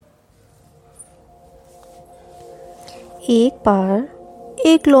एक बार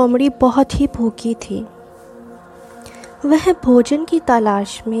एक लोमड़ी बहुत ही भूखी थी। वह भोजन की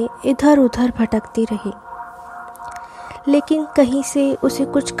तलाश में इधर उधर भटकती रही, लेकिन कहीं से उसे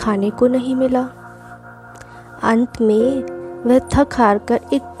कुछ खाने को नहीं मिला। अंत में वह थक हार कर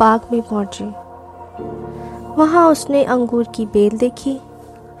एक बाग में पहुंची। वहां उसने अंगूर की बेल देखी,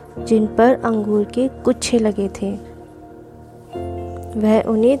 जिन पर अंगूर के गुच्छे लगे थे। वह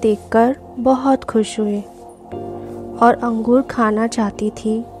उन्हें देखकर बहुत खुश हुई और अंगूर खाना चाहती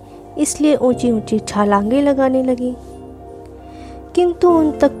थी, इसलिए ऊंची ऊंची छलांगे लगाने लगी, किंतु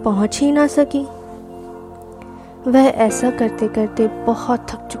उन तक पहुंच ही ना सकी। वह ऐसा करते करते बहुत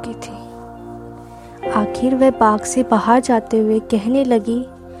थक चुकी थी। आखिर वह बाग से बाहर जाते हुए कहने लगी,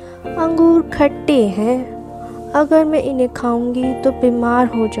 अंगूर खट्टे हैं, अगर मैं इन्हें खाऊंगी तो बीमार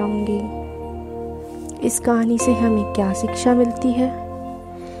हो जाऊंगी। इस कहानी से हमें क्या शिक्षा मिलती है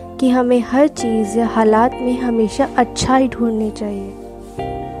कि हमें हर चीज़ या हालात में हमेशा अच्छा ही ढूंढनी चाहिए।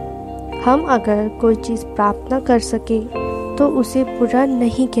 हम अगर कोई चीज़ प्राप्त न कर सके तो उसे बुरा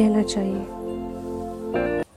नहीं कहना चाहिए।